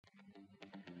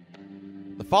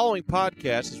following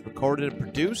podcast is recorded and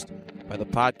produced by the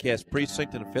Podcast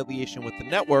Precinct in affiliation with the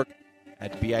network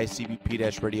at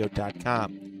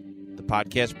bicbp-radio.com. The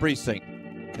Podcast Precinct.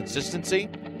 Consistency,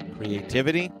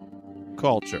 creativity,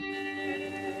 culture.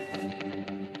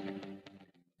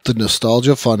 The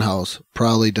Nostalgia Funhouse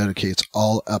proudly dedicates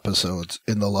all episodes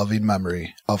in the loving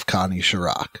memory of Connie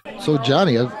Chirac. So,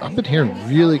 Johnny, I've been hearing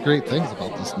really great things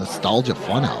about this Nostalgia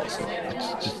Funhouse. It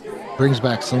just brings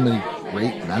back so many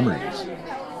great memories.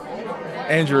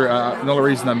 Andrew, the only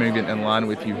reason I'm moving in line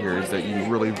with you here is that you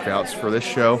really vouched for this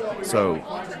show. So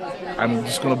I'm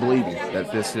just going to believe you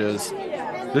that this is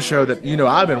the show that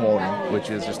I've been wanting, which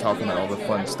is just talking about all the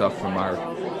fun stuff from our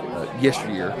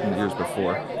yesteryear and the years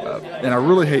before. And I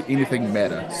really hate anything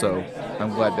meta, so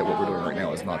I'm glad that what we're doing right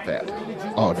now is not that.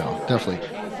 Oh, no, definitely.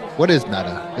 What is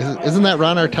meta? Isn't that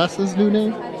Ron Artest's new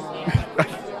name?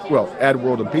 Well, add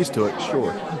World and Peace to it,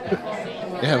 sure.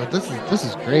 Yeah, but this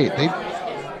is great. They,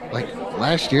 like,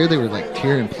 last year they were like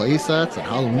tearing play sets and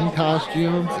Halloween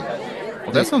costumes.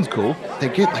 Well, that sounds cool. They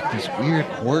get like these weird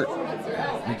court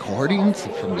recordings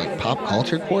from like pop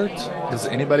culture courts. Does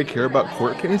anybody care about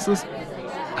court cases?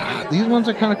 These ones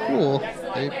are kind of cool.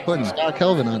 They put Scott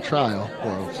Kelvin on trial.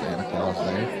 Poor old Santa Claus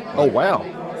there. Oh, wow.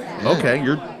 Yeah. Okay,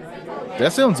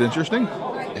 that sounds interesting.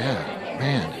 Yeah,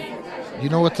 man. You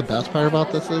know what's the best part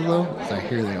about this is, though? Is I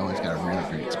hear they always got a really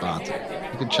great sponsor.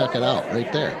 You can check it out right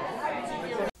there.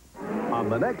 On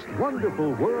the next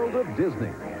wonderful world of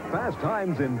Disney, Fast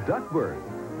Times in Duckburg,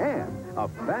 and a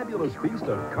fabulous feast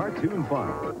of cartoon fun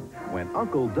when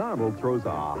Uncle Donald throws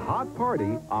a hot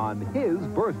party on his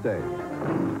birthday.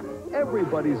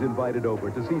 Everybody's invited over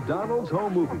to see Donald's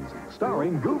home movies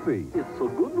starring Goofy, It's a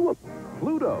Good One,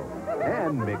 Pluto,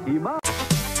 and Mickey Mouse.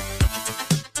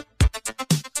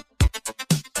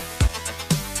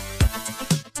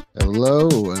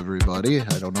 Hello, everybody.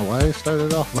 I don't know why I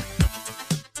started off like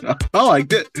I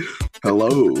liked it.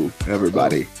 Hello,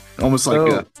 everybody. Almost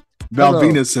like Val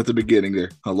Venus at the beginning there.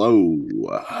 Hello.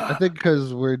 I think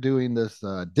because we're doing this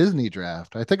Disney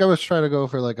draft. I think I was trying to go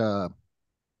for like a,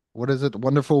 what is it?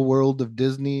 Wonderful World of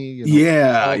Disney.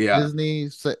 Yeah. Disney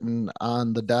sitting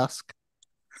on the desk.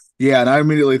 Yeah, and I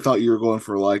immediately thought you were going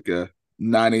for like a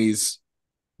 90s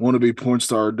wannabe porn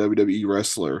star WWE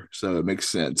wrestler. So it makes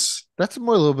sense. That's a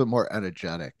little bit more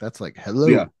energetic. That's like,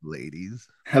 hello, ladies.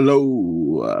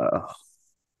 Hello.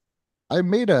 I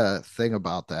made a thing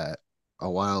about that a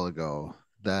while ago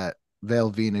that Val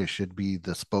Venus should be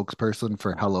the spokesperson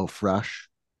for Hello Fresh.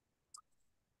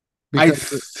 I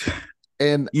think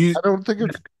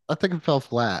it fell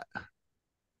flat.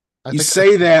 You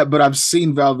say that, but I've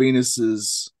seen Val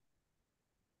Venus's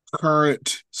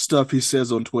current stuff he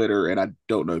says on Twitter, and I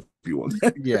don't know if you want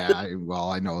that. Yeah, I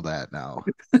know that now.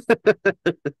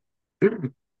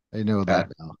 I know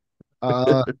that now.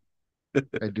 I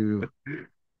do.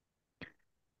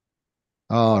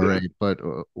 All right, but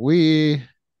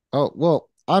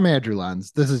I'm Andrew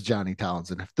Lenz. This is Johnny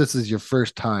Townsend. If this is your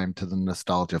first time to the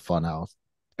Nostalgia Funhouse.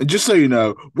 And just so you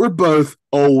know, we're both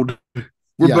old.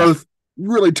 We're both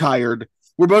really tired.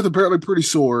 We're both apparently pretty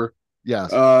sore.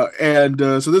 Yes. So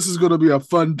this is going to be a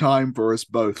fun time for us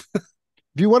both. If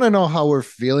you want to know how we're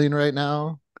feeling right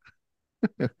now,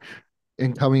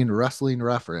 incoming wrestling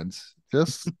reference,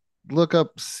 just look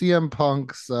up CM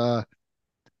Punk's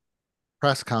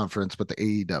press conference with the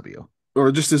AEW.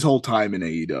 Or just his whole time in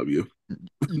AEW.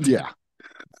 Yeah.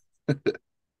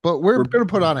 But we're going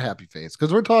to put on a happy face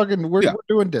because we're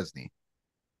doing Disney.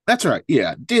 That's right.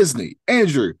 Yeah. Disney.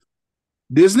 Andrew.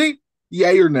 Disney?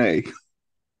 Yay or nay?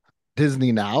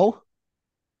 Disney now?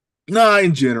 Nah,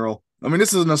 in general. I mean,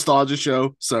 this is a nostalgia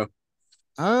show, so.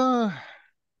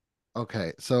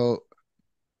 Okay. So,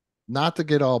 not to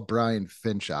get all Brian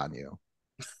Finch on you.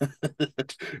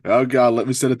 Oh, God, let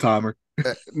me set a timer.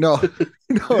 No.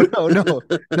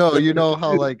 You know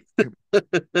how, like.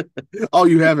 Oh,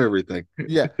 you have everything.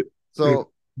 Yeah.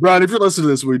 So. Brian, if you're listening to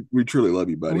this, we truly love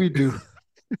you, buddy. We do.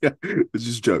 Yeah, it's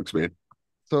just jokes, man.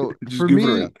 So, for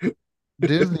me,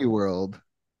 Disney World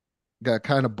got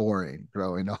kind of boring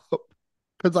growing up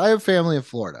because I have family in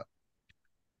Florida.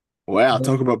 Wow,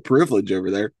 talk about privilege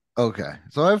over there. Okay,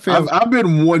 so I have family. I've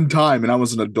been one time and I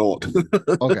was an adult.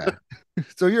 Okay,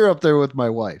 so you're up there with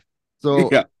my wife. So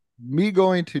me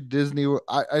going to Disney,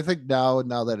 I think now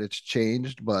that it's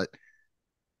changed, but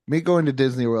me going to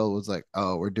Disney World was like,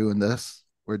 oh, we're doing this.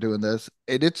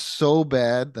 And it's so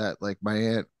bad that like my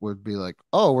aunt would be like,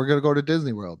 oh, we're gonna go to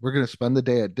Disney World. We're gonna spend the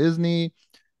day at Disney.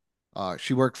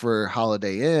 She worked for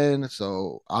Holiday Inn,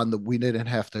 so we didn't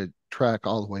have to trek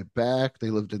all the way back. They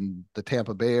lived in the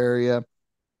Tampa Bay area,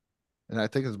 and I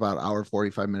think it's about an hour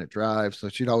 45-minute drive. So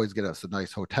she'd always get us a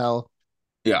nice hotel.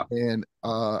 Yeah. And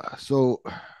so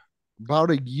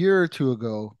about a year or two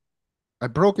ago, I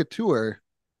broke it to her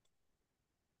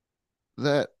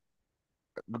that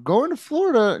going to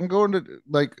Florida and going to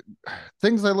like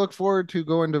things I look forward to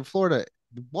going to Florida.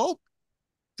 Walt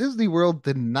Disney World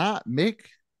did not make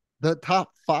the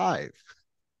top five.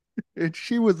 And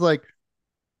she was like,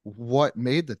 what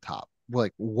made the top?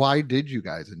 Like, why did you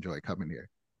guys enjoy coming here?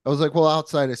 I was like, well,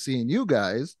 outside of seeing you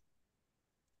guys,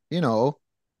 you know,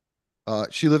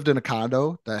 she lived in a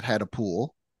condo that had a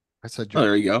pool. I said, Oh,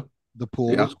 there you go. the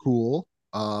pool Yeah. was cool.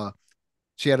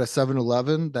 She had a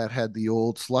 7-Eleven that had the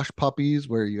old slush puppies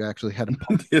where you actually had to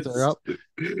pump syrup.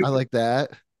 I like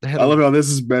that. They had I love how this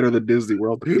is better than Disney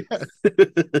World. yeah.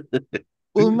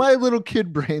 Well, in my little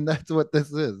kid brain, that's what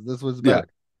this is. This was Yeah. better.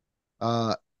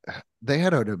 Uh, they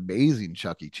had an amazing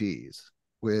Chuck E. Cheese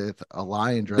with a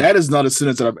lion dressed. That is not a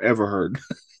sentence that I've ever heard.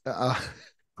 Uh,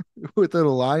 with a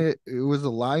lion, it was a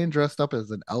lion dressed up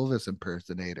as an Elvis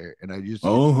impersonator, and I used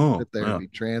to sit there and be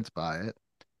tranced by it.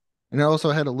 And it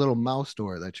also had a little mouse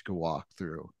door that you could walk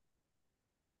through.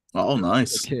 Oh,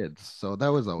 nice. The kids. So that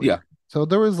was always yeah. So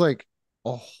there was like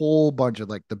a whole bunch of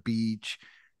like the beach.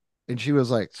 And she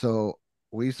was like, so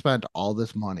we spent all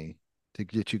this money to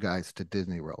get you guys to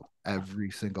Disney World every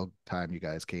single time you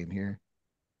guys came here.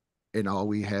 And all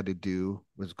we had to do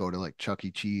was go to like Chuck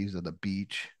E. Cheese or the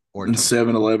beach or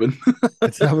 7-Eleven.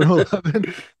 At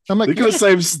 7-Eleven. I'm like, they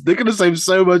could have saved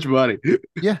so much money.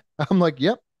 Yeah. I'm like,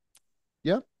 yep.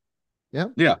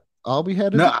 Yeah. All we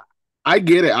had to do. I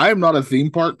get it. I am not a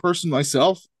theme park person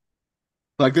myself.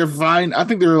 Like they're fine. I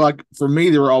think they're like for me,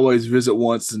 they were always visit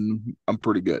once and I'm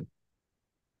pretty good.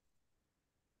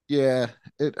 Yeah.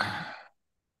 It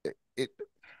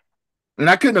and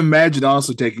I couldn't imagine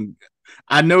honestly taking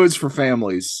I know it's for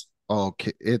families.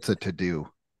 Okay, it's a to-do.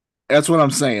 That's what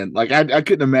I'm saying. Like I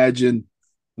couldn't imagine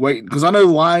wait because I know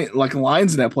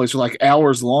lines in that place are like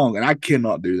hours long, and I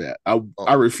cannot do that.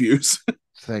 I refuse.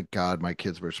 Thank God my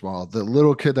kids were small. The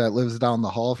little kid that lives down the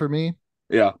hall for me,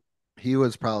 yeah, he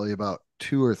was probably about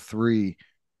 2 or 3.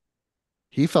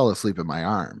 He fell asleep in my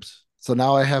arms. So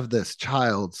now I have this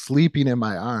child sleeping in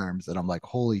my arms, and I'm like,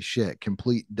 holy shit,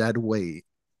 complete dead weight.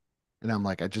 And I'm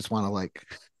like, I just want to like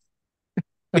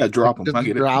drop them.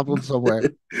 Just drop them somewhere.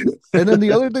 And then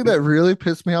the other thing that really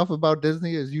pissed me off about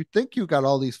Disney is you think you got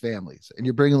all these families and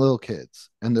you're bringing little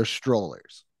kids and they're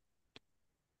strollers.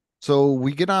 So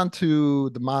we get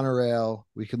onto the monorail,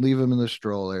 we can leave them in the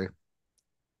stroller.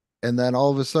 And then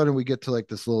all of a sudden we get to like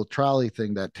this little trolley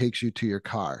thing that takes you to your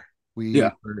car. We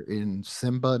were in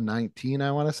Simba 19,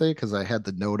 I want to say, because I had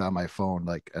the note on my phone,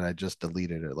 like, and I just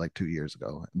deleted it like 2 years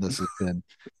ago. And this has been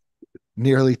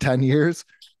nearly 10 years.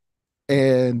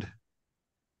 And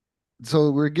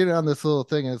so we're getting on this little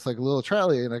thing, and it's like a little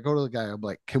trolley. And I go to the guy, I'm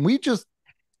like, can we just,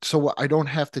 so I don't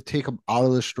have to take him out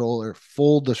of the stroller,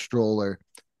 fold the stroller,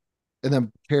 and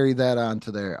then carry that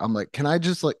onto there? I'm like, can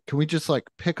we just like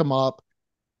pick him up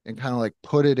and kind of like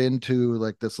put it into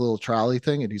like this little trolley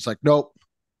thing? And he's like, nope,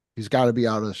 he's got to be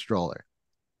out of the stroller.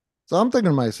 So I'm thinking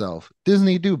to myself,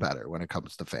 Disney do better when it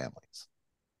comes to families.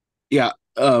 Yeah.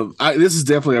 This is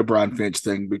definitely a Brian Finch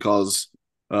thing because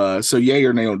so yay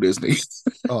or nay on Disney.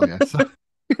 Oh yeah.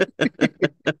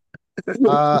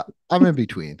 I'm in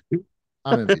between.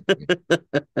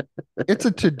 It's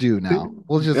a to-do now.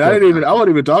 We'll just I wasn't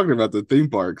even talking about the theme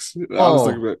parks. I was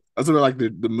talking about like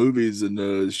the movies and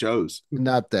the shows.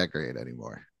 Not that great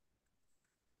anymore.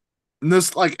 And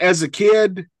this, like as a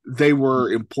kid, they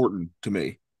were important to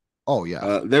me. Oh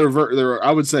yeah. They were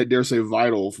I would say, dare say,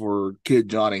 vital for kid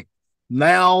Johnny.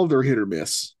 Now they're hit or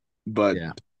miss. But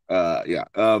yeah.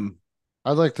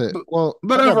 I'd like to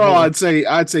but overall I'd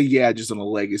say yeah, just on a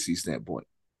legacy standpoint.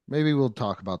 Maybe we'll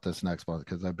talk about this next month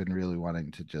because I've been really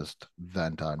wanting to just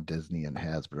vent on Disney and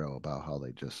Hasbro about how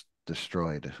they just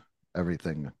destroyed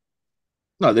everything.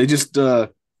 No, they just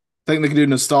think they can do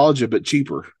nostalgia, but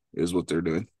cheaper is what they're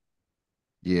doing.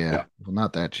 Yeah. Well,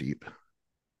 not that cheap.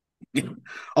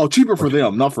 Oh, cheaper for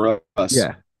them, not for us.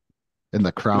 Yeah. In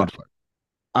the crowd. Yeah.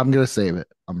 I'm going to save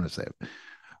it.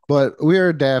 But we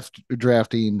are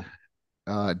drafting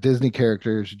Disney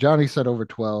characters. Johnny said over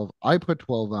 12. I put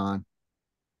 12 on.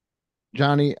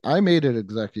 Johnny, I made an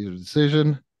executive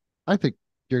decision. I think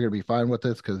you're going to be fine with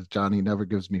this because Johnny never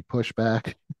gives me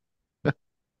pushback.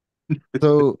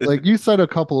 So, like, you said a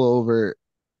couple over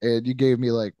and you gave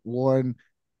me like one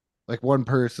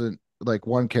person, like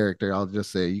one character. I'll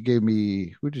just say you gave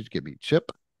me, who did you give me?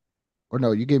 Chip? Or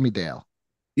no, you gave me Dale.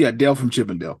 Yeah, Dale from Chip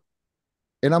and Dale.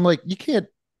 And I'm like, you can't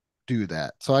do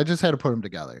that. So I just had to put them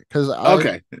together because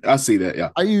I see that. Yeah,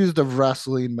 I used a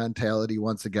wrestling mentality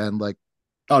once again. Like,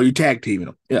 oh, you tag teaming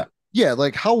them. Yeah. Yeah.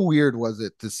 Like, how weird was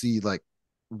it to see like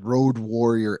road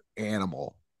warrior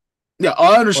animal. Yeah,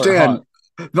 I understand.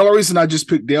 The only reason I just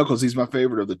picked Dale because he's my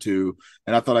favorite of the two,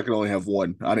 and I thought I could only have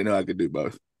one. I didn't know I could do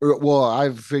both. Well,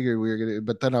 I figured we were gonna,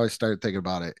 but then I started thinking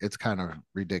about it. It's kind of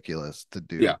ridiculous to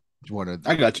do one or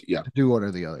I got you. Yeah, to do one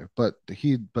or the other. But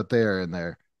they are in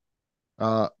there.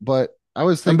 But I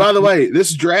was and thinking. by the way,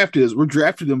 this draft we're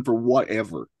drafting them for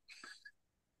whatever.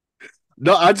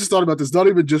 No, I just thought about this. Not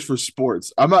even just for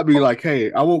sports. I might be like,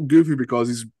 hey, I want Goofy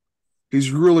because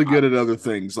he's really good at other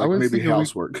things, like maybe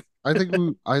housework. I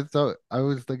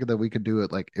was thinking that we could do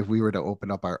it like if we were to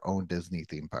open up our own Disney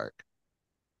theme park.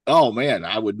 Oh man,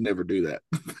 I would never do that.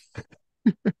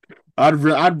 I'd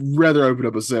rather open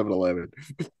up a 7-Eleven.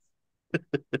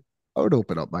 I would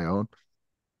open up my own.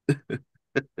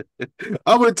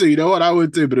 I would too. You know what? I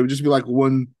would too, but it would just be like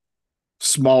one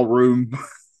small room.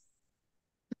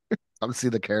 I would see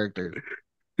the characters.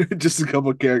 Just a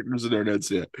couple of characters in there. That's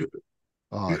it.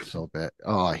 Oh, it's so bad.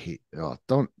 Oh, I hate. Oh,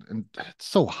 don't. It's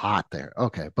so hot there.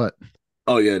 Okay, but.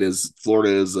 Oh yeah, it is.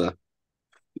 Florida is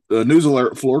news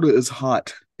alert. Florida is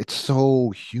hot. It's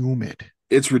so humid.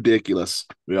 It's ridiculous.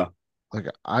 Yeah. Like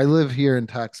I live here in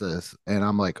Texas, and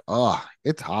I'm like, oh,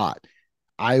 it's hot.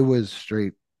 I was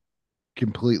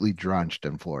completely drenched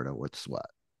in Florida with sweat.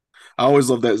 I always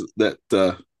love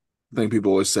that thing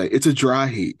people always say. It's a dry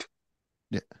heat.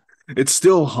 Yeah. It's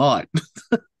still hot.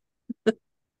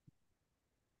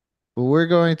 But we're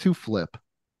going to flip.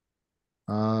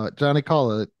 Johnny,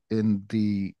 call it in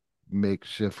the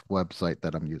makeshift website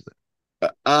that I'm using.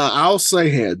 I'll say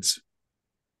heads.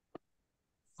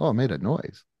 Oh, I made a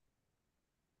noise.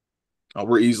 Oh,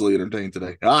 we're easily entertained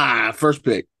today. First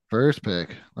pick. First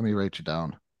pick. Let me write you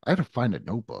down. I had to find a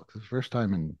notebook. It's the first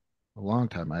time in a long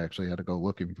time I actually had to go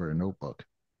looking for a notebook.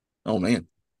 Oh, man.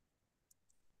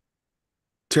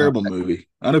 Terrible movie.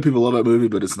 I know people love that movie,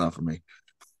 but it's not for me.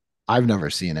 I've never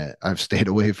seen it. I've stayed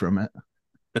away from it.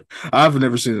 I've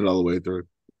never seen it all the way through.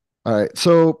 All right.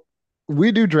 So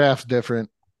we do drafts different.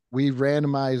 We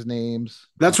randomize names.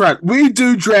 That's right. We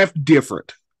do draft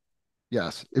different.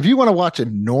 Yes. If you want to watch you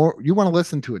want to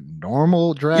listen to a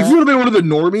normal draft. If you want to be one of the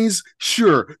normies,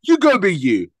 sure. You go be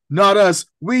you, not us.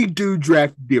 We do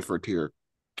draft different here.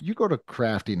 You go to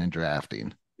crafting and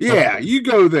drafting. Yeah, you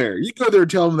go there. You go there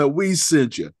and tell them that we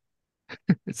sent you.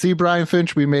 See, Brian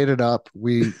Finch, we made it up.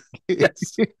 We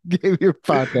gave your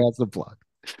podcast a plug.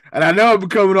 And I know I'm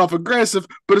coming off aggressive,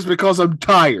 but it's because I'm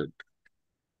tired.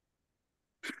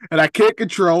 And I can't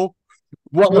control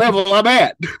what level I'm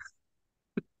at.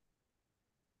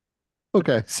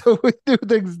 Okay, so we do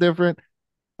things different.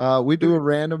 We do a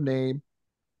random name.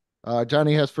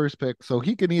 Johnny has first pick, so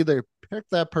he can either pick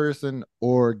that person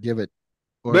or give it.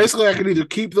 Basically, I can either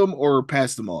keep them or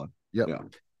pass them on. Yep. Yeah.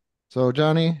 So,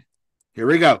 Johnny. Here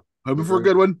we go. Hoping for a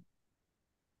good one.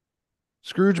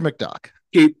 Scrooge McDuck.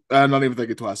 Keep. I'm not even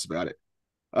thinking twice about it.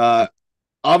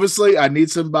 Obviously, I need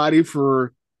somebody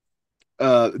for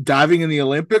diving in the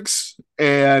Olympics,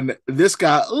 and this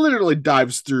guy literally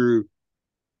dives through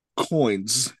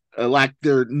coins like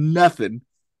they're nothing.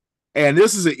 And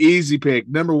this is an easy pick.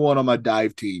 Number one on my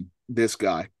dive team, this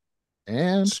guy.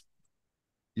 And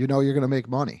you know you're going to make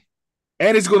money.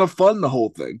 And he's going to fund the whole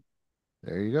thing.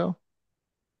 There you go.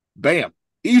 Bam.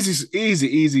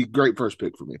 Easy. Great first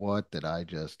pick for me. What did I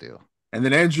just do? And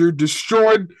then Andrew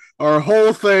destroyed our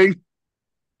whole thing.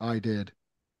 I did.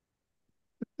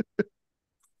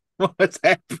 What's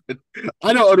happened?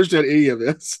 I don't understand any of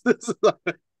this.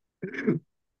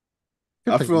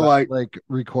 I feel like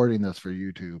recording this for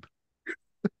YouTube.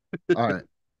 All right.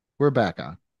 We're back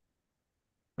on.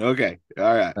 Okay. All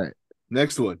right.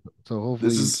 Next one. So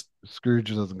hopefully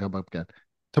Scrooge doesn't come up again.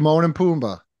 Timon and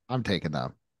Pumbaa. I'm taking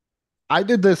them. I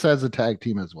did this as a tag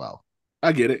team as well.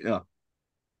 I get it. Yeah.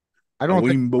 I don't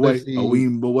think a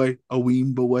weemba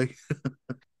way.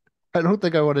 I don't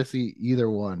think I want to see either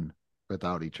one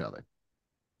without each other.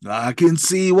 I can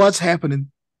see what's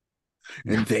happening,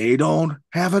 and they don't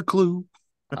have a clue.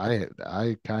 I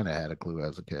kind of had a clue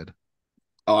as a kid.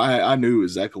 Oh, I knew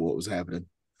exactly what was happening.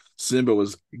 Simba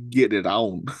was getting it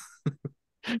on.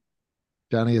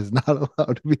 Johnny is not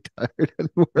allowed to be tired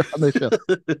anymore on the show.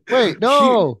 Wait,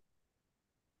 no.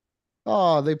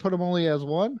 Oh, they put him only as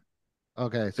one?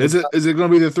 Okay. So is it going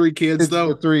to be the three kids,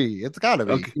 though? The three. It's got to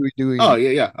be. Okay. Oh,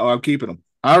 yeah. Oh, I'm keeping them.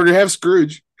 I already have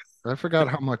Scrooge. I forgot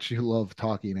how much you love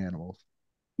talking animals.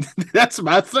 That's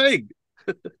my thing.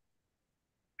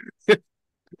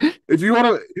 If you want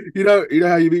to, you know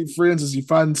how you meet friends is you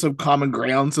find some common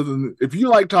ground. So if you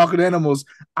like talking animals,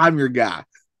 I'm your guy.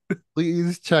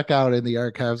 Please check out in the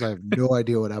archives. I have no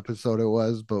idea what episode it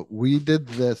was, but we did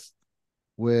this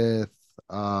with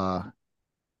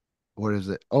what is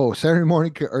it? Oh, Saturday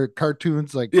morning or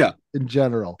cartoons like Yeah, in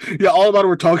general. yeah, all about it.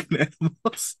 We're talking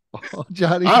animals. Oh,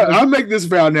 Johnny, I'll make this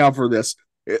vow now for this.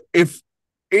 If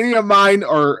any of mine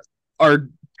are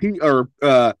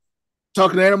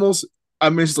talking animals,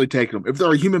 I'm instantly taking them. If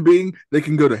they're a human being, they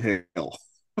can go to hell.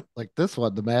 like this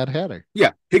one, the Mad Hatter.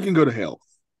 Yeah, he can go to hell.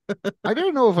 I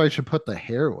don't know if I should put the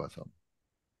hair with him.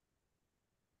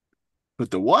 But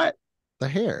the what? The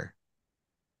hair.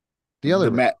 The other.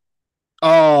 The mat.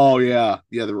 Oh yeah,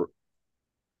 yeah.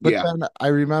 But Yeah. then I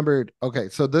remembered, okay,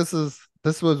 so this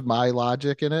was my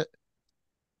logic in it,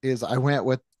 is I went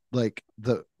with like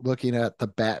the looking at the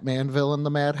Batman villain,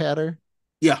 the Mad Hatter.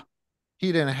 Yeah.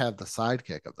 He didn't have the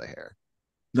sidekick of the hair.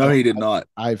 No, So he did not.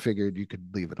 I figured you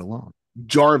could leave it alone.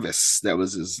 Jarvis, that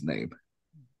was his name.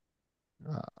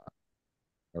 All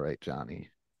right, Johnny.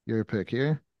 Your pick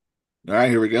here. All right,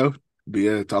 here we go. Be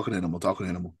a talking animal, talking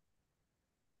animal.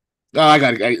 Oh, I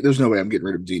got it. There's no way I'm getting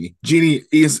rid of Genie. Genie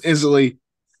is instantly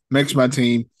makes my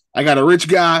team. I got a rich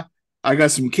guy. I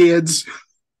got some kids,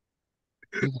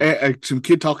 some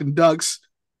kid talking ducks,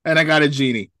 and I got a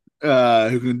Genie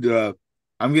who can.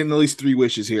 I'm getting at least 3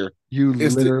 wishes here. You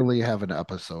literally have an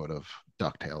episode of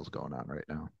DuckTales going on right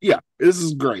now. Yeah, this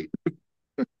is great.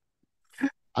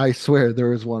 I swear there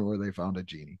was one where they found a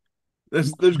genie.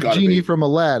 There's got to Genie be from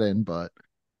Aladdin, but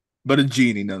a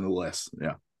Genie nonetheless.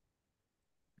 Yeah,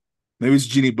 maybe it's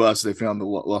Genie Bus. They found the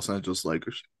Los Angeles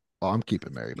Lakers. oh, I'm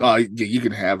keeping Mary. Oh, yeah, you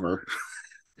can have her.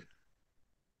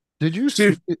 Did you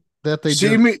see that they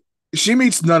she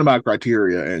meets none of my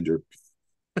criteria, Andrew.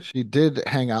 She did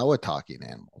hang out with talking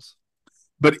animals.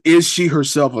 But is she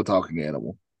herself a talking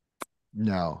animal?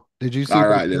 No. Did you see All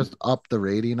right, just up the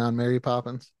rating on Mary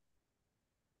Poppins?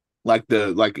 Like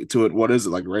to it, what is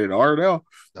it, like rated R now?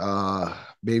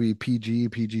 Maybe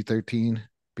PG-13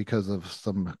 because of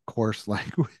some coarse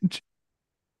language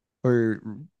or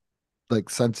like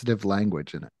sensitive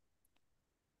language in it.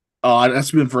 Oh,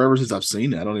 that's been forever since I've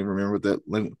seen it. I don't even remember what that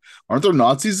language. Aren't there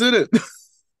Nazis in it?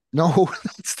 No,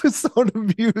 that's the Sound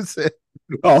of Music.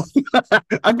 Oh,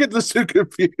 I get this too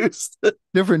confused.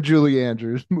 Different Julie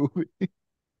Andrews movie.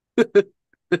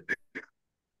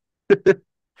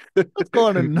 Let's go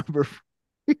on to number 4.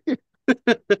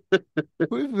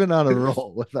 We've been on a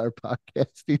roll with our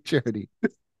podcasting journey.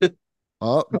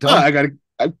 Oh, I got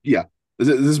to. Yeah, this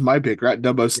is my pick, right?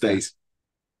 Dumbo stays.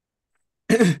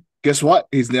 Guess what?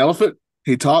 He's an elephant.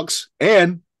 He talks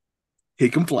and he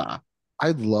can fly. I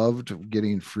loved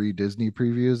getting free Disney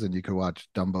previews, and you could watch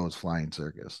Dumbo's Flying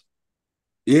Circus.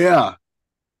 Yeah.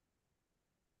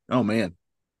 Oh man,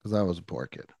 because I was a poor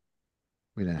kid.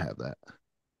 We didn't have that.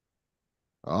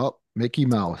 Oh, Mickey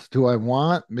Mouse. Do I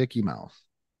want Mickey Mouse?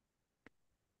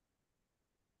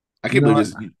 I can't believe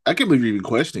this. I can't believe you're even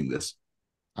questioning this.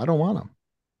 I don't want him.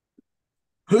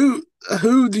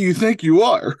 Who do you think you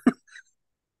are?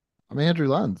 I'm Andrew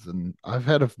Lenz, and I've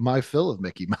had my fill of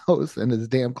Mickey Mouse in his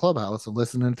damn clubhouse and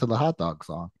listening to the hot dog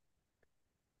song.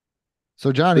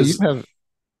 So, Johnny,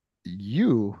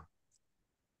 you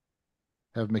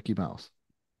have Mickey Mouse.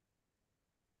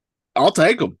 I'll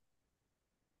take him.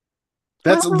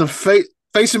 That's the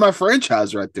face of my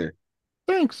franchise right there.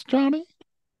 Thanks, Johnny.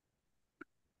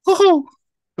 Oh,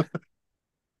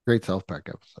 great South Park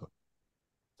episode.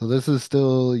 So this is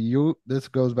still you. This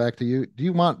goes back to you. Do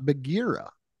you want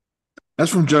Bagheera?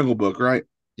 That's from Jungle Book, right?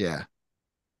 Yeah.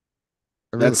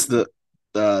 That's the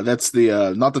not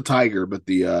the tiger, but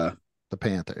the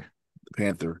panther. The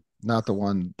panther. Not the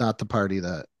one, not the party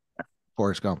that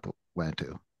Forrest Gump went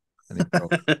to.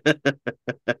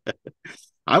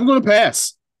 I'm going to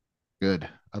pass. Good.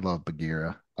 I love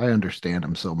Bagheera. I understand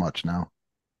him so much now.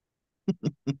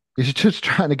 He's just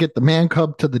trying to get the man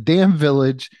cub to the damn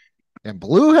village, and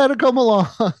Blue had to come along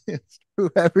and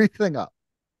screw everything up.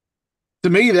 To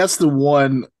me, that's the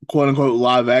one quote unquote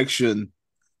live action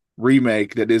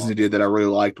remake that Disney did that I really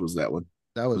liked. Was that one?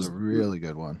 That was a really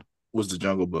good one. Was the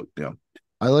Jungle Book? Yeah,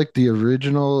 I like the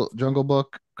original Jungle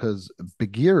Book because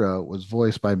Bagheera was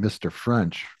voiced by Mr.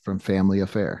 French from Family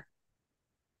Affair.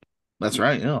 That's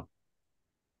right. Yeah.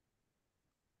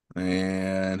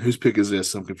 And whose pick is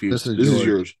this? I'm confused. This is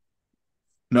yours.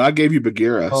 No, I gave you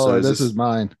Bagheera. Oh, so this is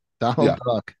mine. Donald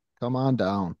Duck. Come on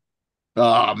down.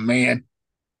 Oh man.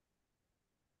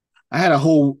 I got a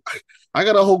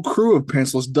whole crew of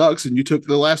pencilless ducks, and you took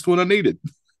the last one I needed.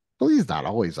 Well, he's not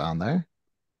always on there.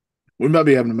 We might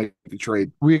be having to make a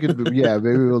trade. We could, yeah,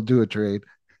 maybe we'll do a trade.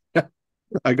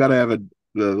 I gotta have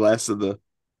the last of the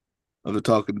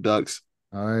talking ducks.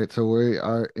 All right, so we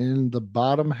are in the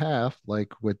bottom half,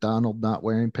 like with Donald not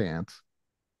wearing pants.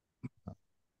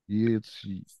 It's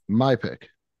my pick.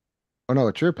 Oh no,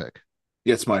 it's your pick.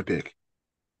 Yeah, it's my pick.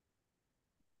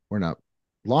 We're not.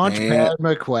 Launchpad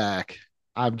McQuack.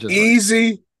 I'm just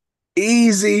easy,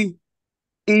 easy,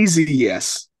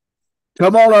 yes.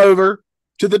 Come on over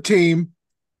to the team.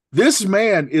 This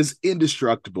man is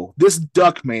indestructible. This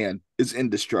duck man is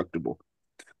indestructible.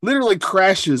 Literally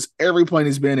crashes every plane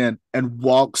he's been in and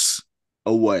walks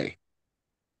away.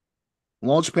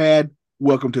 Launchpad,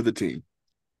 welcome to the team.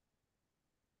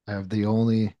 I have the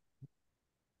only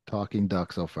talking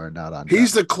duck so far, not on.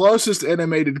 He's the closest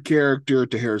animated character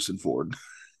to Harrison Ford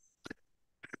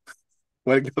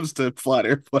when it comes to flying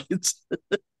airplanes.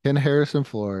 Can Harrison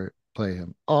Ford play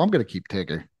him? Oh, I'm gonna keep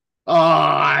Tigger.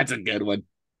 Oh, that's a good one.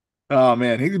 Oh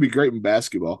man, he could be great in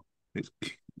basketball. He's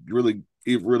really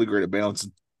great at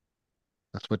bouncing.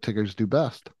 That's what Tiggers do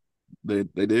best. They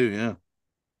do, yeah.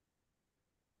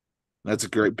 That's a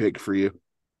great pick for you,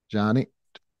 Johnny.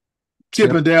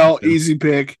 Chippendale, easy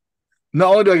pick.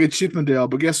 Not only do I get Chippendale,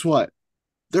 but guess what?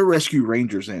 They're Rescue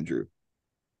Rangers, Andrew.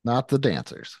 Not the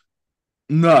dancers.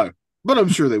 No, but I'm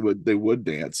sure they would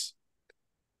dance.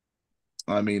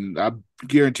 I mean, I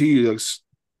guarantee you,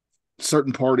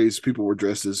 certain parties, people were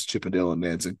dressed as Chippendale and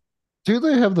dancing. Do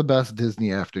they have the best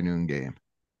Disney afternoon game?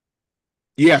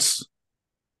 Yes.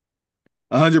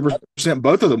 100%.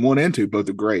 Both of them, 1 and 2, both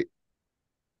are great.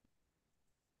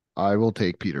 I will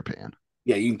take Peter Pan.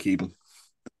 Yeah, you can keep him.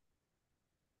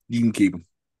 You can keep him.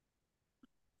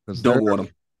 Don't want them.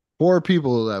 4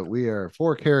 people that we are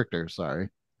 4 characters, sorry,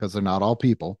 because they're not all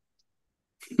people.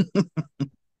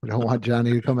 We don't want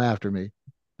Johnny to come after me.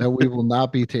 That we will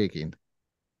not be taking.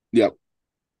 Yep.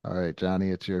 All right, Johnny,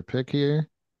 it's your pick here.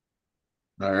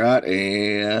 All right,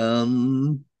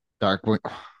 and Darkwing.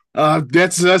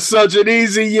 That's such an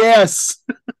easy yes.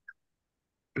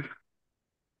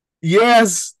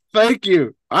 Yes, thank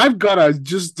you. I've got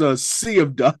a sea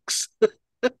of ducks.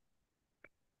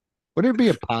 Wouldn't it be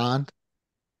a pond?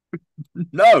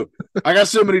 No, I got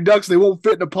so many ducks they won't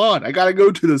fit in a pond. I got to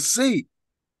go to the sea.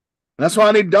 That's why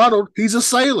I need Donald. He's a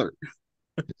sailor.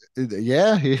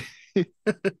 Yeah,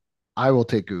 I will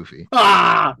take Goofy.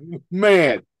 Ah,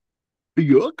 man.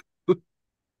 Yuck.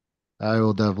 I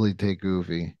will definitely take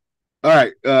Goofy. All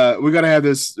right, we got to have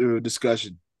this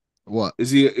discussion. What is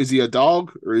he a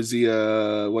dog or is he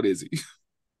what is he?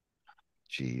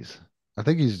 Jeez, I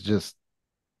think he's just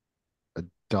a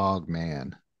dog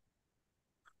man.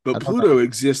 But Pluto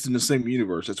exists in the same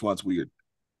universe. That's why it's weird.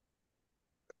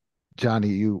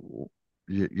 Johnny,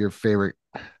 your favorite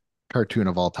cartoon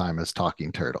of all time is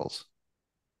Talking Turtles.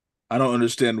 I don't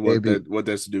understand what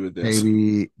that's to do with this.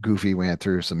 Maybe Goofy went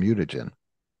through some mutagen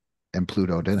and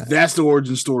Pluto didn't. That's the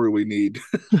origin story we need.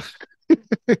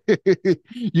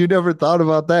 You never thought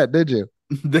about that, did you?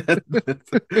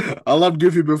 I loved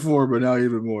Goofy before, but now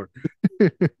even more.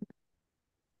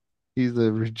 He's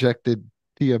a rejected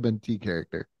TMNT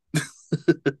character.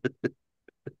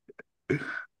 All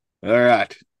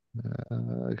right.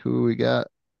 Who we got?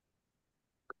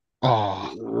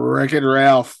 Oh, Wreck-It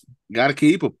Ralph. Got to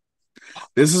keep him.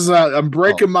 This is I'm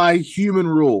breaking my human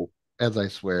rule. As I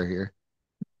swear here.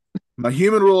 My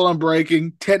human rule I'm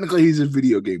breaking. Technically, he's a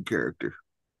video game character.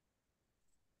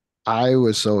 I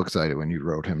was so excited when you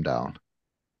wrote him down.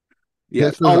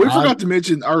 Yeah. We forgot to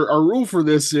mention our rule for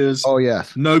this is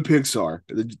yes, no Pixar.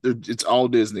 It's all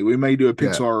Disney. We may do a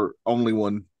Pixar only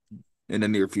one in the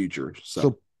near future.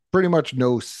 So pretty much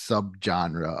no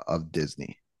subgenre of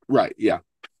Disney. Right. Yeah.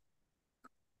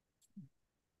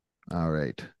 All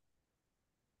right.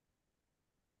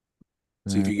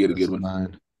 See if you get a good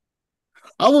one.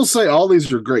 I will say all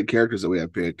these are great characters that we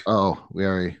have picked. Oh, we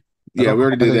already did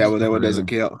that one. That one doesn't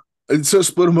count. And so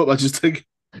split them up. I just think,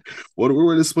 what we're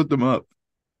going to split them up.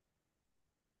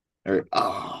 All right.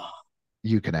 Oh,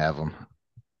 you can have them.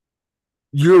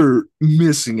 You're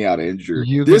missing out, Andrew.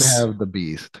 You can have the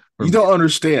Beast. You don't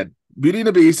understand. Beauty and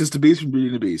the Beast is the Beast from Beauty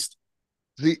and the Beast.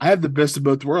 See, I have the best of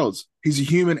both worlds. He's a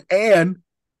human and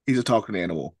he's a talking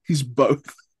animal. He's both.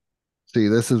 See,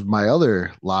 this is my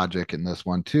other logic in this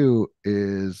one too,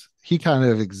 is he kind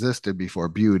of existed before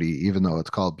Beauty, even though it's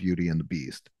called Beauty and the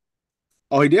Beast.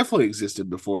 Oh, he definitely existed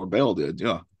before Belle did,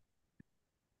 yeah.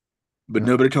 But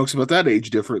nobody talks about that age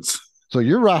difference. So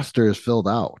your roster is filled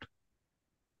out.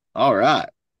 All right.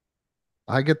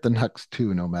 I get the next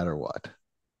 2 no matter what.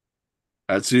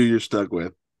 That's who you're stuck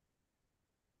with.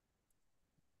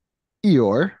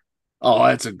 Eeyore. Oh,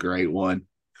 that's a great one.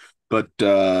 But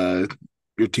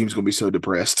your team's going to be so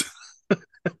depressed.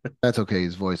 That's okay.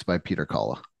 He's voiced by Peter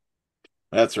Kalla.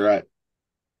 That's right.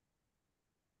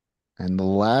 And the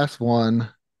last one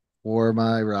for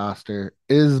my roster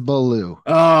is Baloo.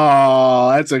 Oh,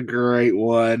 that's a great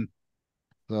one.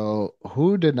 So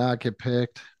who did not get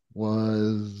picked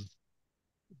was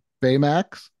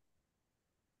Baymax.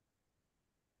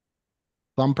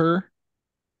 Thumper,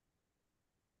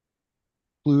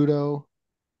 Pluto,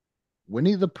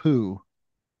 Winnie the Pooh,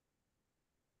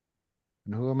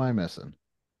 and who am I missing?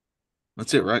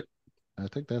 That's it, right? I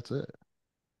think that's it.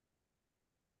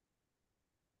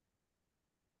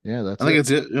 Yeah, that's I think it.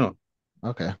 that's it. Yeah.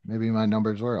 Okay, maybe my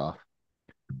numbers were off.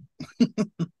 No,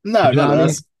 not Johnny,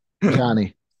 us.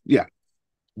 Johnny, Yeah.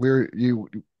 you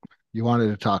wanted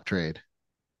to talk trade.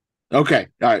 Okay.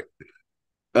 All right.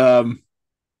 Um,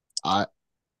 I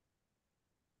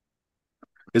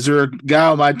is there a guy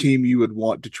on my team you would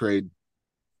want to trade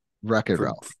Wreck-It for?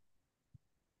 Ralph.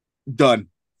 Done.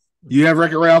 You have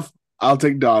Wreck-It Ralph? I'll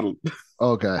take Donald.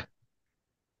 Okay,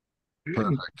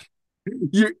 perfect.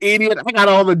 You idiot. I got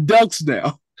all the ducks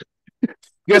now.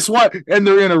 Guess what? And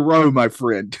they're in a row, my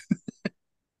friend.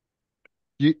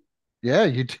 Yeah,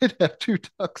 you did have two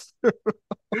ducks.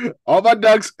 All my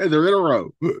ducks, and they're in a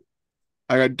row.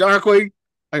 I got Darkwing,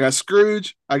 I got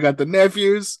Scrooge, I got the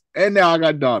nephews, and now I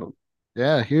got Donald.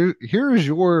 Yeah, here's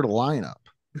your lineup,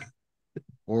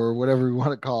 or whatever you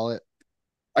want to call it.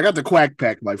 I got the Quack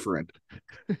Pack, my friend.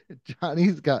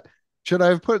 Johnny's got. Should I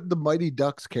have put the Mighty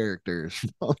Ducks characters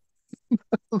from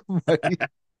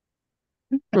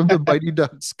the Mighty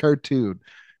Ducks cartoon?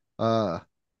 Uh,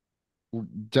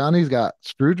 Johnny's got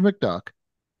Scrooge McDuck,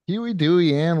 Huey,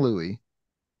 Dewey, and Louie,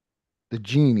 the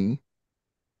Genie,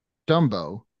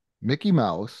 Dumbo, Mickey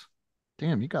Mouse.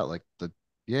 Damn, you got like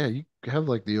you have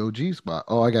like the OG spot.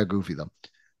 Oh, I got Goofy though.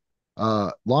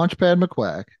 Launchpad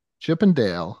McQuack, Chip and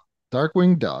Dale,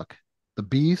 Darkwing Duck, the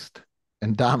Beast,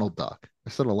 and Donald Duck. I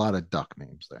said a lot of duck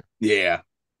names there. Yeah.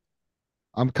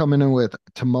 I'm coming in with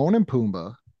Timon and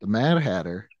Pumbaa, the Mad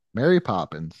Hatter, Mary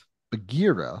Poppins,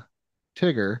 Bagheera,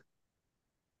 Tigger,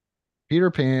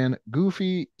 Peter Pan,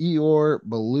 Goofy, Eeyore,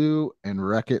 Baloo, and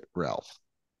Wreck-It Ralph.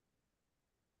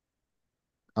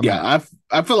 I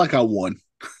feel like I won.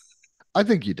 I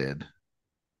think you did.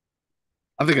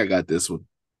 I think I got this one.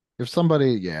 If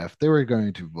they were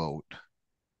going to vote,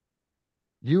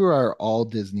 you are all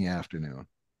Disney afternoon.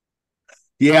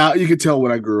 Yeah, you can tell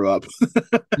when I grew up.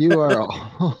 You are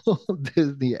all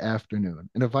Disney afternoon.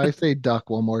 And if I say duck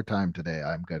one more time today,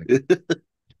 I'm going to.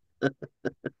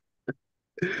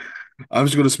 I'm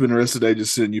just going to spend the rest of the day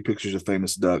just sending you pictures of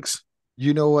famous ducks.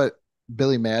 You know what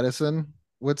Billy Madison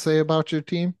would say about your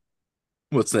team?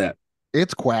 What's that?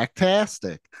 It's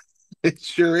quacktastic. It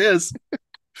sure is.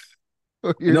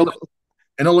 And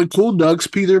only cool ducks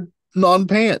pee their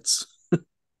non-pants.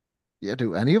 Yeah,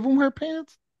 do any of them wear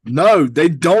pants? No, they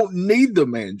don't need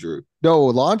them, Andrew.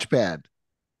 No, Launchpad.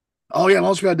 Oh yeah,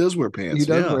 Launchpad does wear pants. He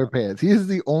does wear pants. He is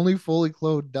the only fully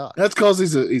clothed duck. That's because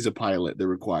he's a pilot. They're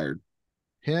required.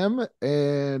 Him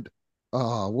and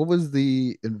what was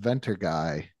the inventor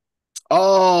guy?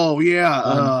 Oh yeah,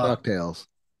 DuckTales.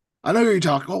 I know who you're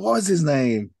talking about. What was his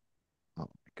name? Oh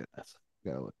my goodness, I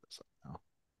gotta look this up now.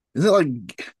 Is it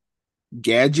like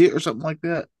Gadget or something like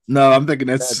that? No, I'm thinking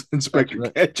that's Inspector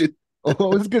Gadget.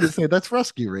 Oh, I was gonna say that's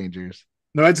Rescue Rangers.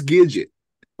 No, that's Gidget.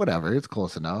 Whatever, it's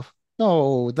close enough.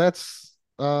 No, that's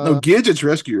no, Gidget's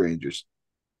Rescue Rangers.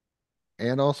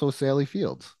 And also Sally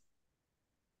Fields.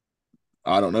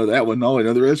 I don't know that one. No, I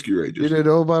know the Rescue Rangers. You didn't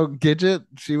know about Gidget?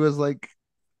 She was like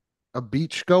a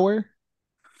beach goer.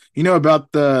 You know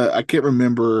about I can't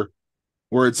remember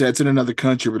where it's at. It's in another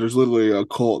country, but there's literally a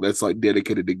cult that's like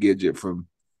dedicated to Gidget from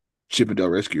Chip and Dale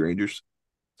Rescue Rangers.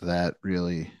 That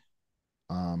really,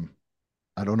 I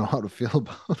don't know how to feel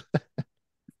about that.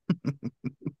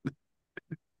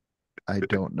 I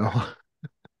don't know.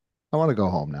 I want to go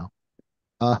home now.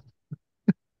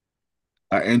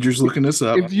 Andrew's looking this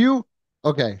up.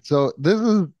 So this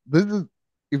is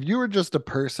if you were just a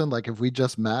person, like if we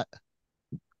just met.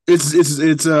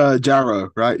 It's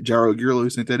Gyro, right? Gyro Gearloose,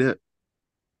 isn't that it?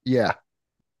 Yeah.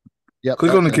 Yep.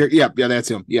 Click on the character. Yeah, that's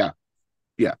him. Yeah.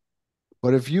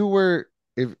 But if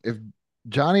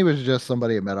Johnny was just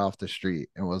somebody I met off the street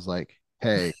and was like,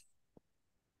 hey,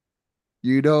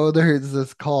 there's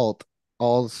this cult,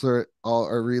 all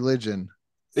a religion.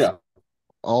 Yeah.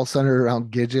 All centered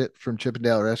around Gidget from Chip and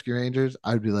Dale Rescue Rangers,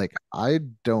 I'd be like, I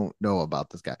don't know about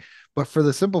this guy. But for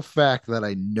the simple fact that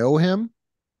I know him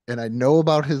and I know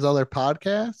about his other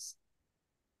podcasts,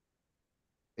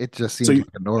 it just seems like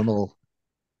a normal,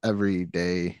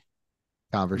 everyday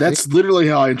conversation. That's literally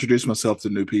how I introduce myself to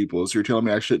new people. So you're telling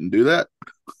me I shouldn't do that?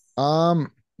 No,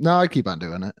 I keep on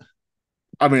doing it.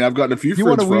 I mean, I've gotten a few. You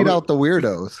want to weed out the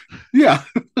weirdos? Yeah.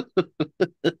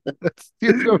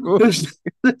 You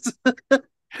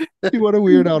want to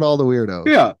weird out all the weirdos?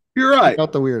 Yeah, you're right. Weed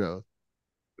out the weirdos.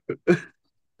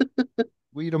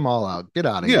 Weed them all out. Get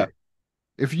out of here.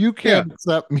 If you can't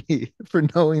accept me for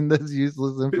knowing this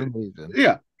useless information,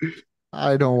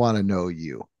 I don't want to know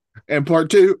you. And part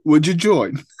 2, would you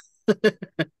join?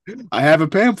 I have a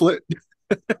pamphlet.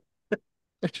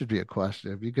 That should be a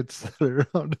question. If you could set it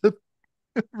around a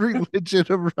religion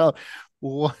around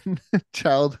one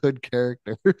childhood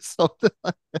character or something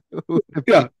like that.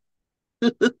 Yeah.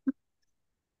 It'd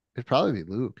probably be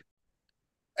Luke.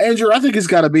 Andrew, I think it's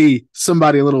got to be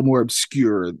somebody a little more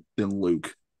obscure than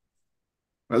Luke.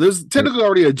 There's technically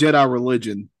already a Jedi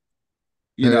religion,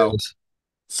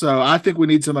 So I think we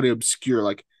need somebody obscure,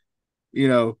 like,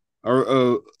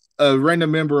 or a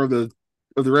random member of the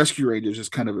Rescue Rangers is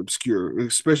kind of obscure,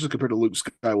 especially compared to Luke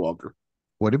Skywalker.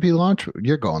 Would it be launch?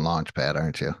 You're going Launchpad,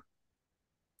 aren't you?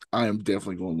 I am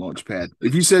definitely going Launchpad.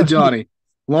 If you said, Johnny,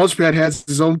 Launchpad has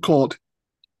his own cult,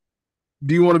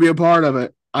 do you want to be a part of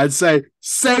it? I'd say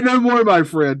no more, my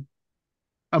friend.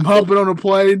 I'm hopping on a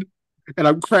plane and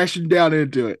I'm crashing down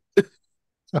into it.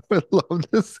 I would love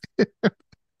this.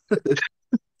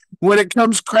 When it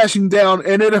comes crashing down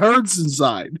and it hurts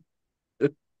inside.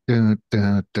 Okay,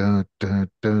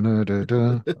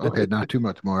 not too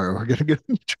much more. We're gonna get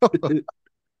in trouble.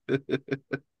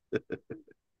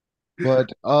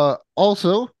 But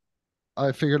also,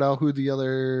 I figured out who the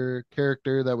other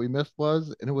character that we missed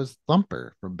was, and it was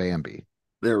Thumper from Bambi.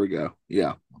 There we go.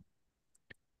 Yeah.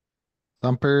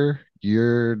 Thumper,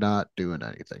 you're not doing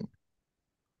anything.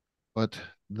 But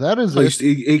that is it.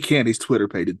 He can't. He's Twitter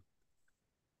pated.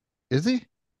 Is he?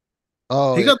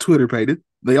 Oh, he got Twitter pated.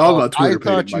 They all got Twitter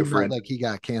pated. I thought you meant like he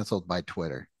got canceled by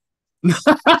Twitter. No.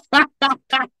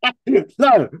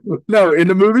 In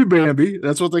the movie Bambi,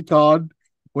 that's what they called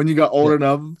when you got old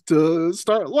enough to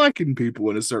start liking people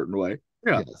in a certain way.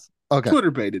 Yeah. Yes. Okay.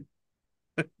 Twitter pated.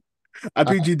 I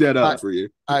PG'd that up for you.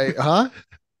 I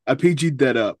PG'd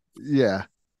that up. Yeah.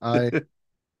 I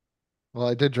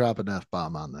did drop an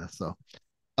F-bomb on this, so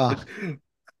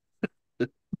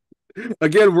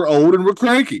again, we're old and we're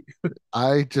cranky.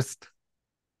 I don't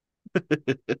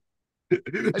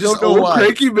know why.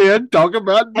 Cranky man talk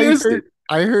about Disney.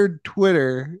 I heard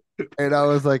Twitter and I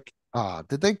was like,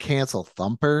 did they cancel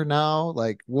Thumper now?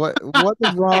 Like what is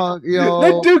wrong?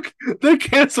 They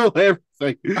cancel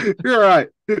everything. You're right.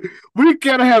 We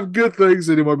can't have good things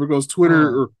anymore because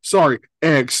Twitter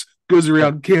X goes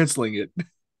around canceling it.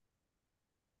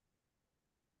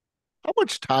 How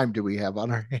much time do we have on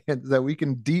our hands that we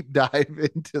can deep dive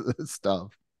into this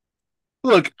stuff?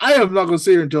 Look, I am not going to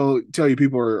sit here and tell you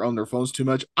people are on their phones too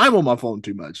much. I'm on my phone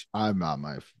too much. I'm on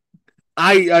my.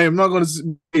 I am not going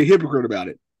to be a hypocrite about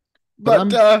it.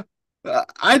 But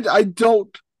I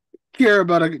don't care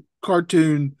about a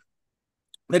cartoon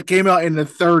that came out in the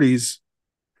 30s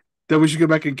that we should go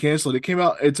back and cancel it. It came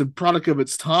out. It's a product of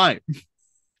its time.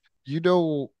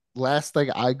 Last thing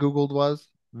I Googled was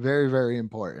very, very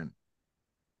important.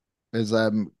 Is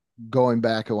going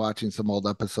back and watching some old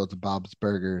episodes of Bob's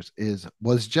Burgers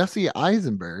was Jesse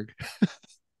Eisenberg.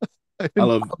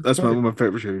 That's one of my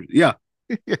favorite shows. Yeah.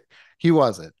 He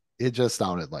wasn't. It just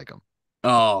sounded like him.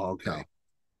 Oh, okay. So,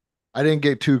 I didn't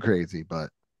get too crazy, but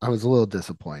I was a little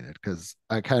disappointed because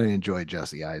I kind of enjoyed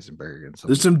Jesse Eisenberg. And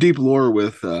there's some deep lore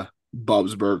with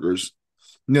Bob's Burgers.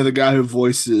 The guy who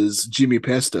voices Jimmy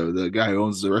Pesto, the guy who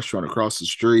owns the restaurant across the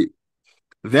street,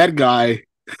 that guy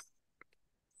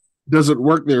doesn't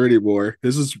work there anymore.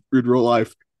 This is in real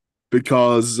life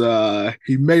because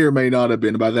he may or may not have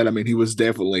been. By that, I mean he was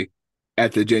definitely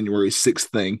at the January 6th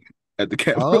thing at the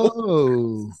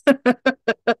Capitol.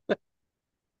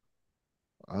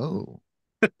 Oh.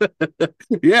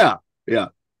 Yeah.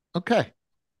 Okay.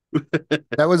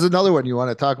 That was another one. You want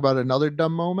to talk about another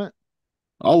dumb moment?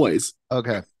 Always.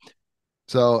 Okay.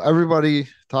 So everybody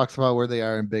talks about where they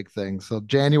are in big things. So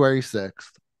January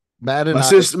 6th. Matt and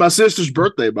my sister's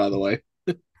birthday, by the way.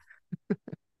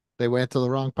 They went to the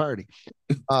wrong party.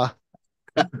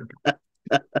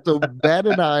 So Matt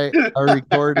and I are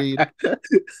recording.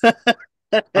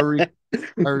 I would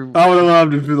have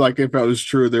loved to feel like if that was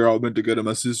true, they're all meant to go to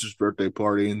my sister's birthday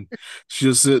party, and she's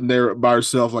just sitting there by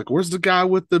herself, like, "Where's the guy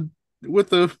with the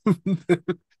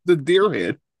the deer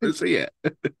head? Where's he at?"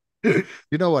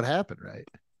 You know what happened, right?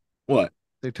 What?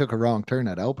 They took a wrong turn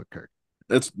at Albuquerque.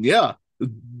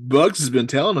 Bugs has been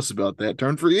telling us about that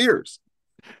turn for years.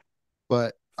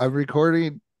 But I'm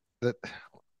recording that.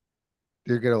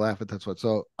 You're gonna laugh at this one.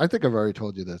 So I think I've already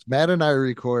told you this. Matt and I are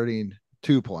recording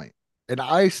 2 Point, and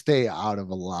I stay out of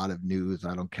a lot of news.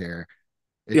 I don't care.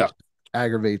 It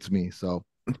aggravates me. So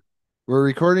we're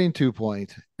recording 2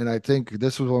 Point, and I think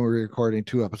this was when we were recording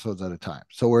 2 episodes at a time.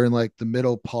 So we're in like the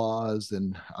middle pause,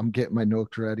 and I'm getting my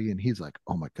notes ready, and he's like,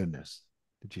 "Oh my goodness,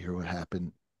 did you hear what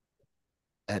happened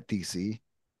at DC?"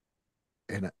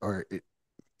 And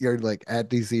you're like at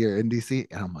DC or in DC?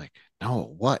 And I'm like,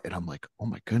 no, what? And I'm like, oh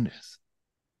my goodness.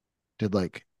 Did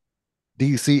like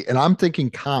DC, and I'm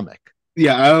thinking comic.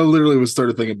 Yeah, I literally was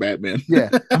started thinking Batman. Yeah.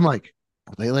 I'm like,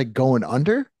 are they like going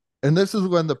under? And this is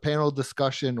when the panel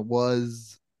discussion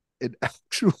was an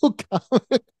actual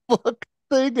comic book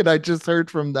thing. And I just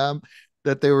heard from them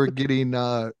that they were getting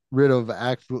rid of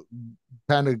actual,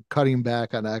 kind of cutting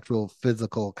back on actual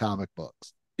physical comic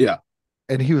books. Yeah.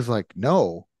 And he was like,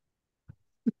 no.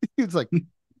 he's like,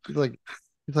 he's like,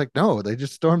 he's like, no, they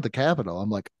just stormed the Capitol. I'm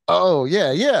like, oh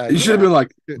yeah, yeah. You should have been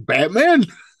like, Batman.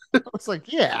 I was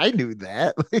like, yeah, I knew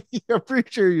that. I'm pretty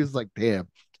sure he was like, damn,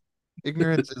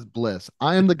 ignorance is bliss.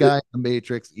 I am the guy in the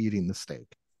Matrix eating the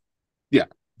steak. Yeah.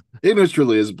 Ignorance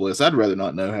truly is bliss. I'd rather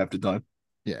not know half the time.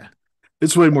 Yeah.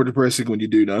 It's way more depressing when you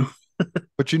do know.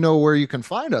 But you know where you can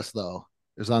find us though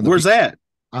is on the Where's that?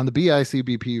 On the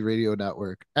BICBP Radio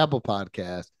Network, Apple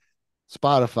Podcast,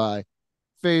 Spotify,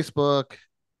 Facebook,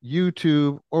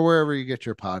 YouTube, or wherever you get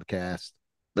your podcast.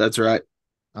 That's right.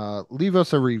 Leave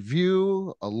us a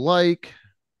review, a like,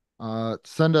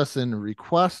 send us in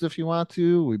requests if you want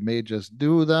to. We may just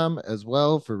do them as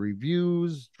well for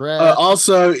reviews, drafts.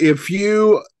 Also, if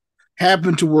you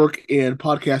happen to work in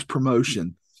podcast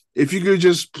promotion, if you could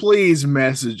just please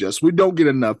message us. We don't get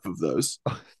enough of those.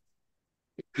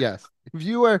 Yes. If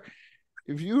you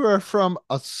are from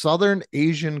a Southern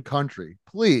Asian country,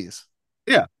 please.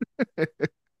 Yeah.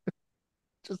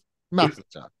 Just message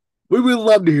us. We would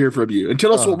love to hear from you and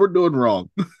tell us what we're doing wrong.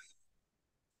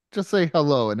 Just say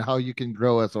hello and how you can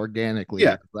grow us organically.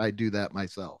 Yeah. I do that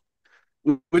myself.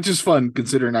 Which is fun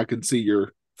considering I can see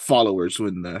your followers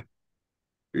when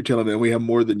you're telling them we have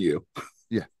more than you.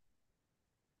 Yeah.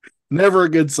 Never a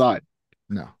good sign.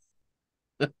 No.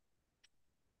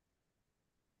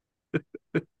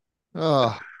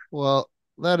 Oh, well,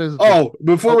 that is. Oh,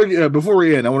 before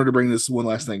we end, I wanted to bring this one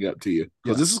last thing up to you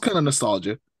because this is kind of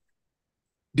nostalgia.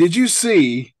 Did you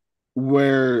see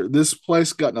where this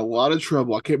place got in a lot of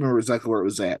trouble? I can't remember exactly where it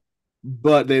was at,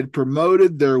 but they'd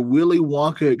promoted their Willy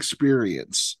Wonka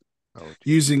experience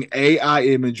using AI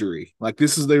imagery. Like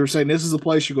they were saying, this is the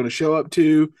place you're going to show up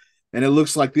to, and it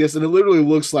looks like this, and it literally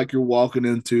looks like you're walking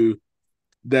into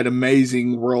that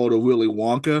amazing world of Willy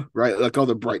Wonka, right? Like all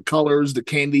the bright colors, the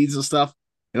candies and stuff.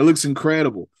 And it looks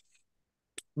incredible.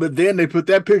 But then they put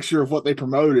that picture of what they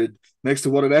promoted next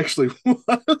to what it actually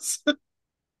was. And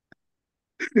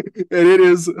it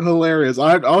is hilarious.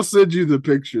 I'll send you the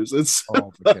pictures. It's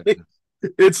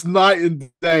it's night and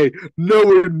day,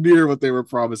 nowhere near what they were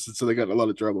promising. So they got in a lot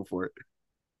of trouble for it.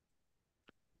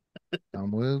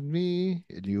 Come with me,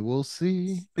 and you will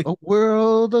see a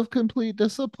world of complete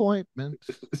disappointment.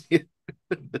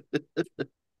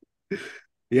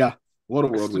 Yeah, what a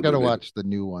world! I gotta watch the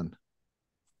new one.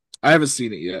 I haven't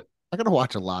seen it yet. I gotta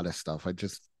watch a lot of stuff. I haven't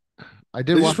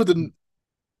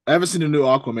seen the new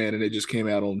Aquaman, and it just came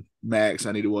out on Max.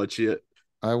 I need to watch it.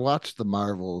 I watched the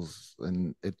Marvels,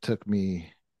 and it took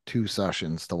me 2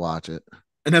 sessions to watch it.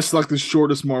 And that's like the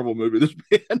shortest Marvel movie there's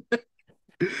been.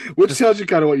 Which tells you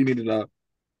kind of what you need to know.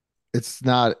 It's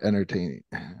not entertaining.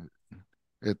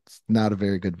 It's not a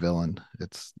very good villain.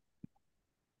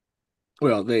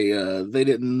 Well, they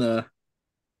didn't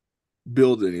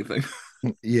build anything.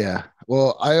 Yeah.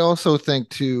 Well, I also think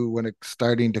too, when it's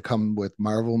starting to come with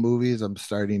Marvel movies, I'm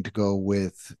starting to go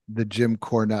with the Jim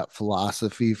Cornette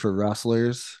philosophy for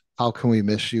wrestlers. How can we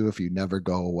miss you if you never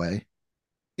go away?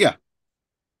 Yeah.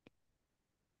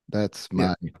 That's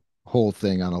my whole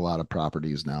thing on a lot of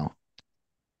properties now.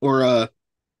 Or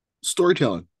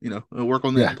storytelling, work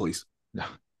on that, please.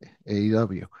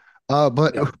 AEW.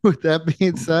 But with that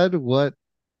being said, what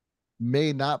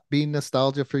may not be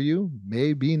nostalgia for you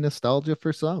may be nostalgia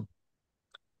for some.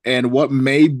 And what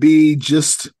may be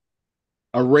just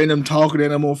a random talking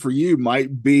animal for you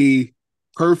might be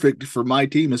perfect for my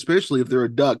team, especially if they're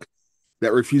a duck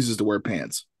that refuses to wear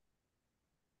pants.